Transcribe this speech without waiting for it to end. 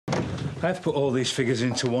I've put all these figures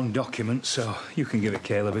into one document, so you can give it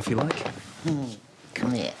Caleb if you like.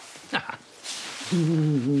 Come here.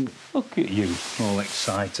 Look at you, all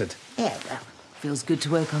excited. Yeah, well, feels good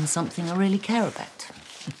to work on something I really care about.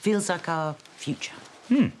 It feels like our future.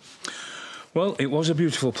 Well, it was a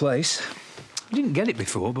beautiful place. I didn't get it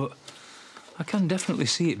before, but I can definitely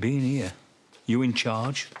see it being here. You in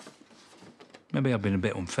charge. Maybe I've been a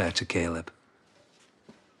bit unfair to Caleb.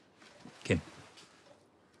 Kim.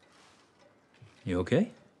 You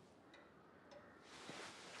okay?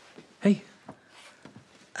 Hey.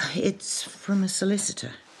 It's from a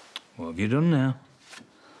solicitor. What have you done now?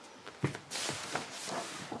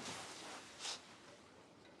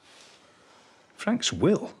 Frank's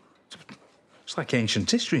will? It's like ancient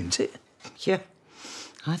history, isn't it? Yeah,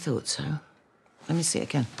 I thought so. Let me see it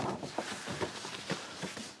again.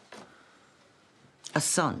 A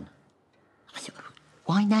son.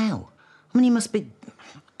 Why now? I mean, he must be...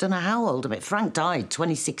 I don't know how old. I mean, Frank died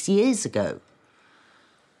 26 years ago.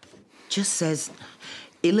 Just says,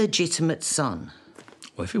 illegitimate son.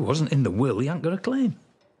 Well, if he wasn't in the will, he ain't got a claim.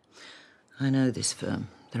 I know this firm.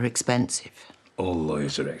 They're expensive. All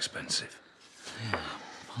lawyers are expensive. Yeah.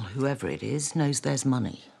 Well, whoever it is knows there's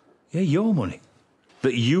money. Yeah, your money.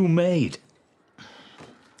 That you made.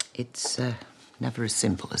 It's never as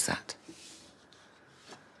simple as that.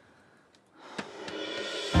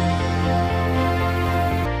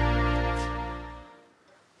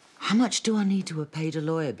 How much do I need to have paid a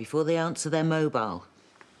lawyer before they answer their mobile?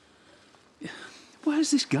 Why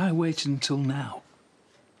has this guy waited until now?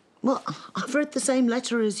 Well, I've read the same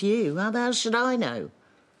letter as you. How the hell should I know?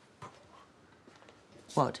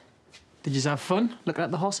 What? Did you have fun looking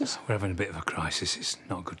at the horses? We're having a bit of a crisis. It's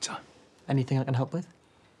not a good time. Anything I can help with?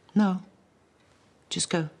 No. Just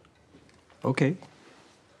go. OK.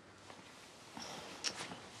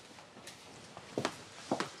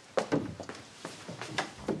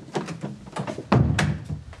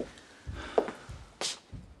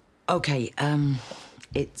 OK,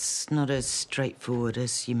 it's not as straightforward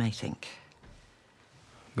as you may think.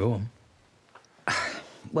 Go on.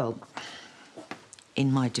 Well,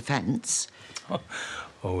 in my defence...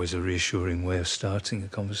 Always a reassuring way of starting a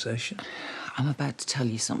conversation. I'm about to tell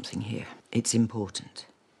you something here. It's important.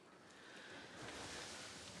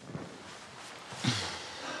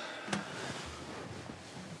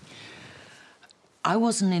 I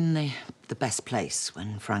wasn't in the best place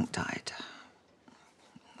when Frank died.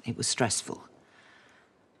 It was stressful.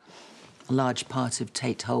 A large part of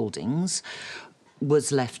Tate Holdings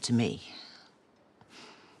was left to me.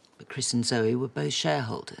 But Chris and Zoe were both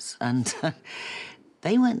shareholders, and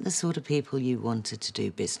they weren't the sort of people you wanted to do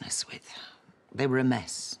business with. They were a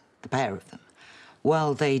mess, the pair of them.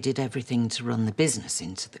 While they did everything to run the business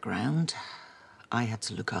into the ground, I had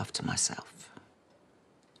to look after myself.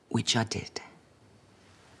 Which I did.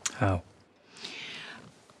 How?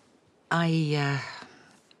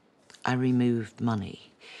 I removed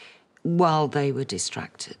money while they were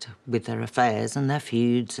distracted with their affairs and their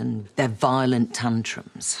feuds and their violent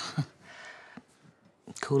tantrums.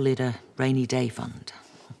 Call it a rainy day fund.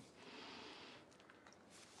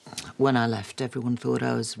 When I left, everyone thought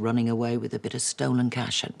I was running away with a bit of stolen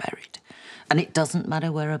cash I'd buried. And it doesn't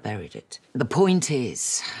matter where I buried it. The point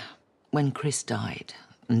is, when Chris died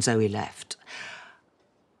and Zoe left,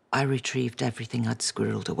 I retrieved everything I'd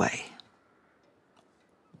squirreled away.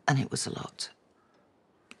 And it was a lot.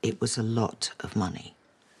 It was a lot of money.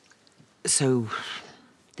 So,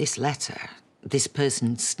 this letter, this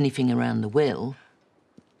person sniffing around the will,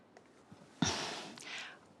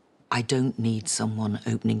 I don't need someone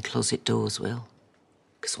opening closet doors, Will.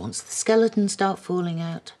 Because once the skeletons start falling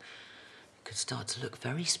out, it could start to look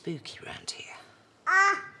very spooky around here.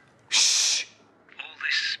 Shh! All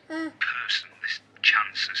this person, this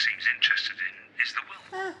chance that seems interested in, is the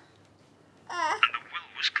will. And the will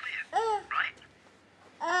was clear, right?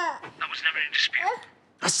 That was never in dispute.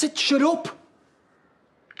 I said shut up!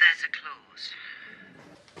 There's a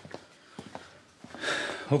clause.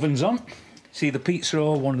 Oven's on. See, the pizza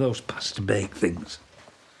or one of those pasta-baked things.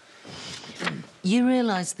 You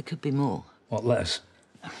realise there could be more? What letters?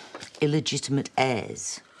 Illegitimate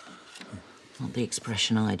heirs. Not the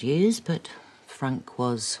expression I'd use, but Frank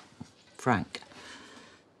was Frank.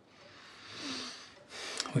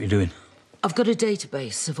 What are you doing? I've got a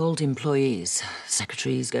database of old employees,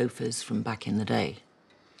 secretaries, gophers from back in the day.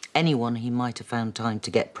 Anyone he might have found time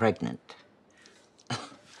to get pregnant.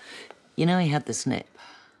 You know, he had the snip,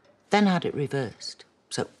 then had it reversed.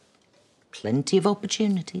 So, plenty of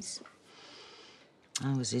opportunities.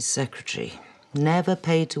 I was his secretary. Never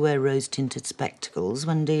paid to wear rose-tinted spectacles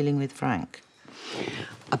when dealing with Frank.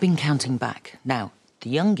 I've been counting back. Now, The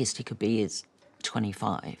youngest he could be is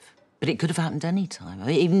 25. But it could have happened any time,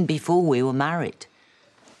 even before we were married.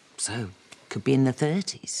 So, could be in the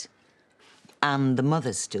 30s. And the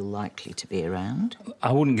mother's still likely to be around.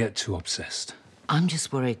 I wouldn't get too obsessed. I'm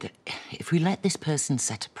just worried that if we let this person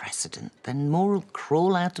set a precedent, then more will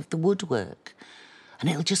crawl out of the woodwork. And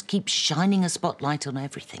it'll just keep shining a spotlight on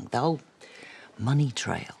everything, the whole money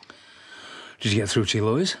trail. Did you get through to your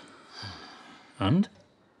lawyers? And?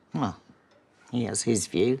 Well, he has his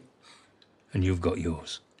view. And you've got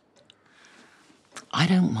yours. I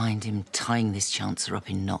don't mind him tying this chancer up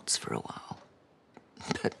in knots for a while.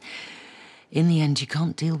 But in the end, you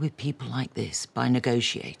can't deal with people like this by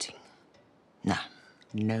negotiating. No,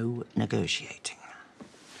 no negotiating.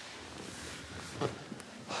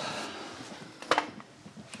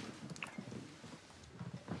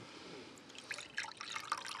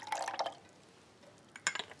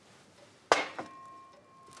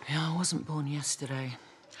 Yeah, I wasn't born yesterday.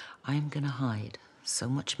 I am gonna hide so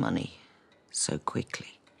much money so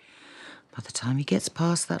quickly. By the time he gets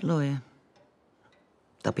past that lawyer,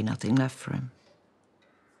 there'll be nothing left for him.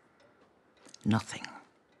 Nothing.